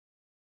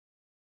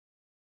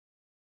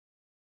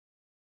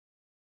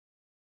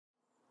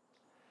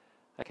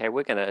Okay,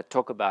 we're going to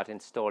talk about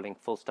installing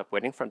FullStop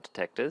wetting front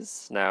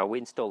detectors. Now, we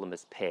install them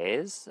as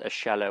pairs, a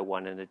shallow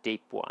one and a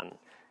deep one.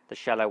 The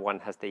shallow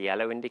one has the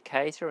yellow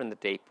indicator and the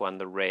deep one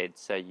the red,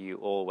 so you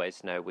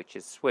always know which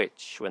is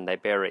which when they're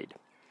buried.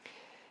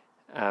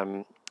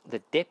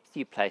 The depth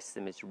you place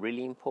them is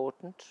really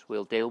important.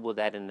 We'll deal with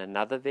that in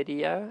another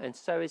video, and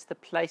so is the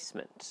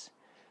placement.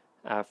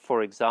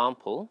 For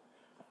example,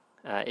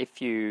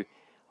 if you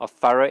are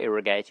furrow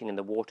irrigating and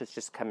the water's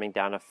just coming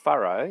down a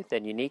furrow,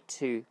 then you need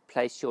to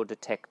place your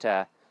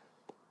detector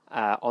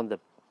on the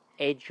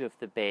edge of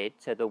the bed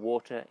so the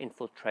water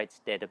infiltrates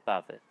dead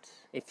above it.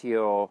 If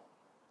you're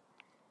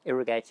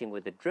irrigating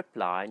with a drip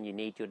line, you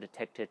need your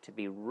detector to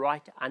be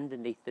right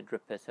underneath the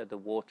dripper so the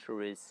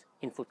water is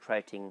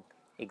infiltrating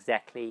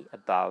exactly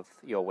above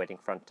your wetting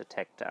front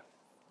detector.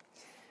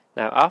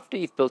 Now, after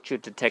you've built your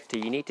detector,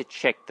 you need to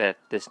check that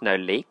there's no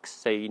leaks,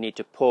 so you need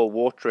to pour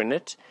water in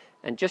it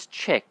and just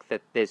check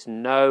that there's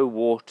no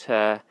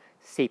water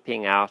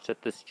seeping out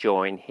at this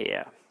join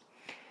here.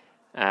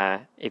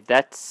 If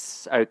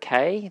that's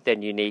okay,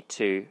 then you need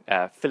to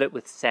fill it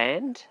with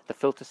sand, the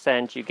filter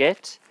sand you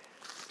get.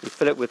 You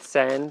fill it with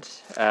sand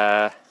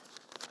so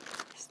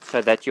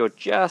that you're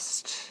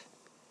just,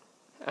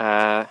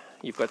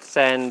 you've got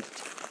sand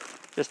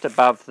just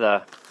above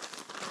the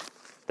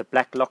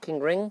black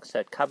locking ring, so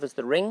it covers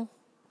the ring,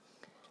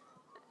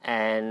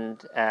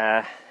 and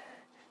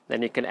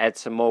then you can add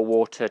some more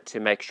water to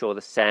make sure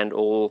the sand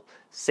all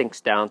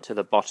sinks down to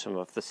the bottom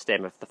of the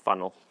stem of the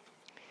funnel.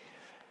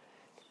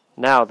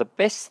 Now, the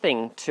best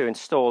thing to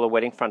install a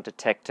wetting front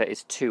detector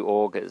is two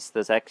augers.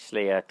 There's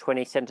actually a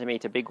 20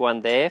 centimeter big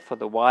one there for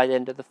the wide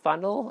end of the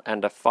funnel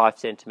and a 5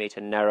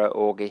 centimeter narrow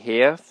auger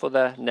here for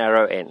the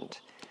narrow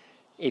end.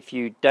 If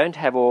you don't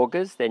have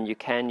augers, then you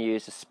can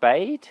use a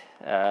spade,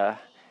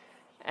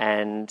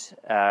 and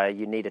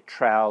you need a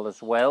trowel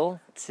as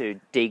well to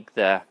dig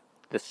the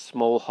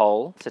small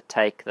hole to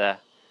take the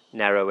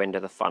narrow end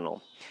of the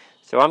funnel.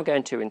 So I'm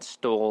going to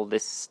install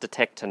this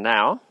detector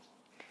now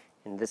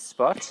in this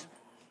spot.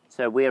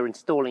 So we're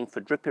installing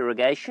for drip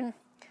irrigation.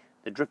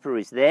 The dripper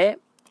is there.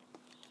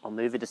 I'll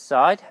move it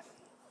aside.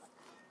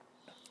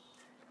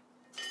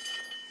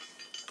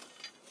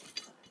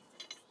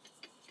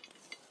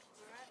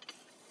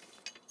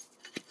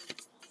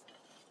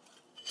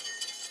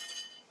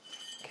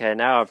 Okay,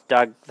 now I've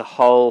dug the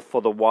hole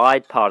for the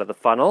wide part of the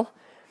funnel.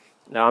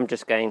 Now I'm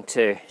just going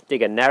to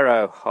dig a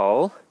narrow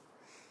hole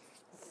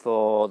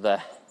for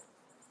the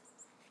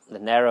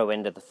narrow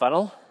end of the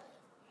funnel.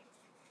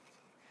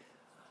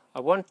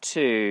 I want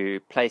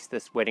to place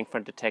this wetting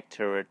front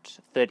detector at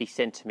 30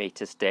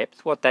 centimeters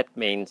depth. What that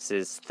means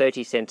is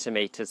 30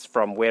 centimeters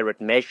from where it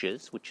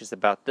measures, which is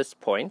about this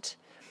point,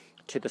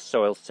 to the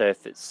soil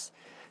surface.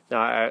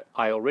 Now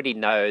I already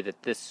know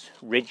that this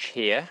ridge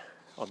here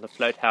on the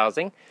float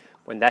housing,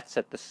 when that's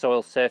at the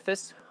soil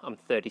surface, I'm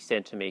 30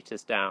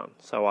 centimeters down.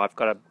 So I've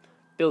got a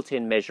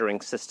built-in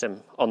measuring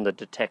system on the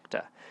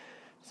detector.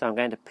 So I'm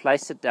going to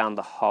place it down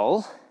the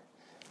hole,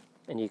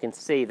 and you can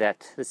see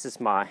that this is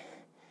my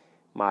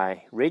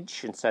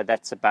ridge, and so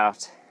that's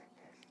about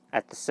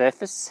at the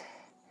surface.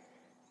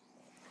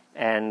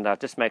 And I'll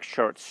just make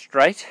sure it's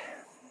straight.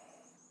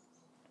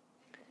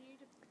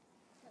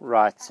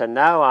 Right, so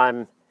now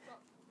I'm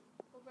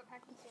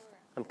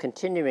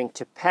continuing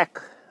to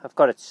pack. I've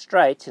got it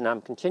straight, and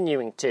I'm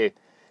continuing to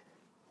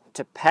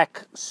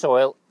pack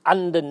soil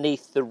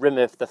underneath the rim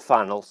of the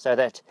funnel so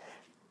that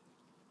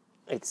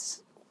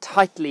it's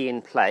tightly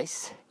in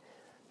place.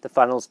 The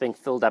funnel's being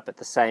filled up at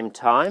the same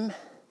time.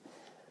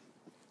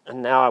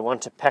 And now I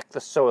want to pack the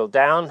soil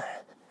down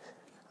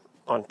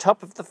on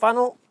top of the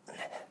funnel.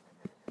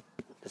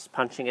 Just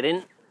punching it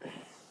in.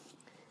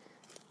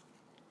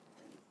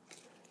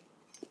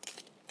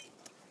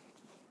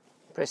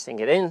 Pressing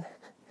it in.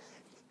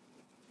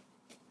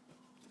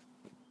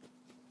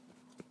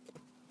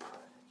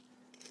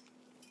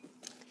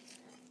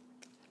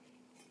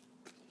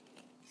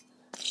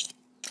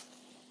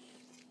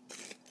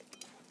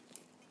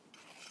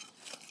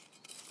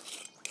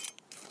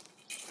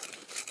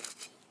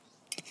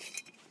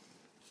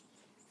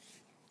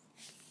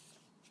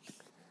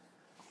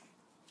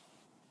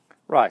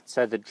 Right,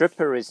 so the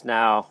dripper is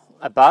now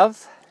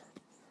above.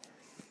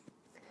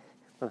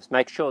 Let's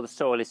make sure the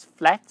soil is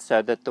flat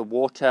so that the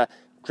water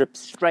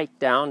drips straight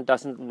down,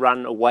 doesn't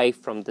run away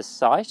from the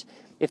site.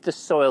 If the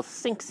soil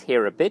sinks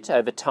here a bit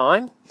over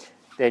time,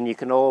 then you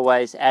can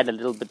always add a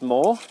little bit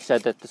more so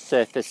that the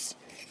surface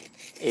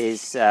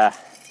is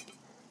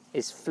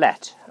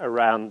flat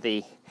around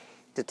the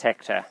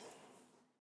detector.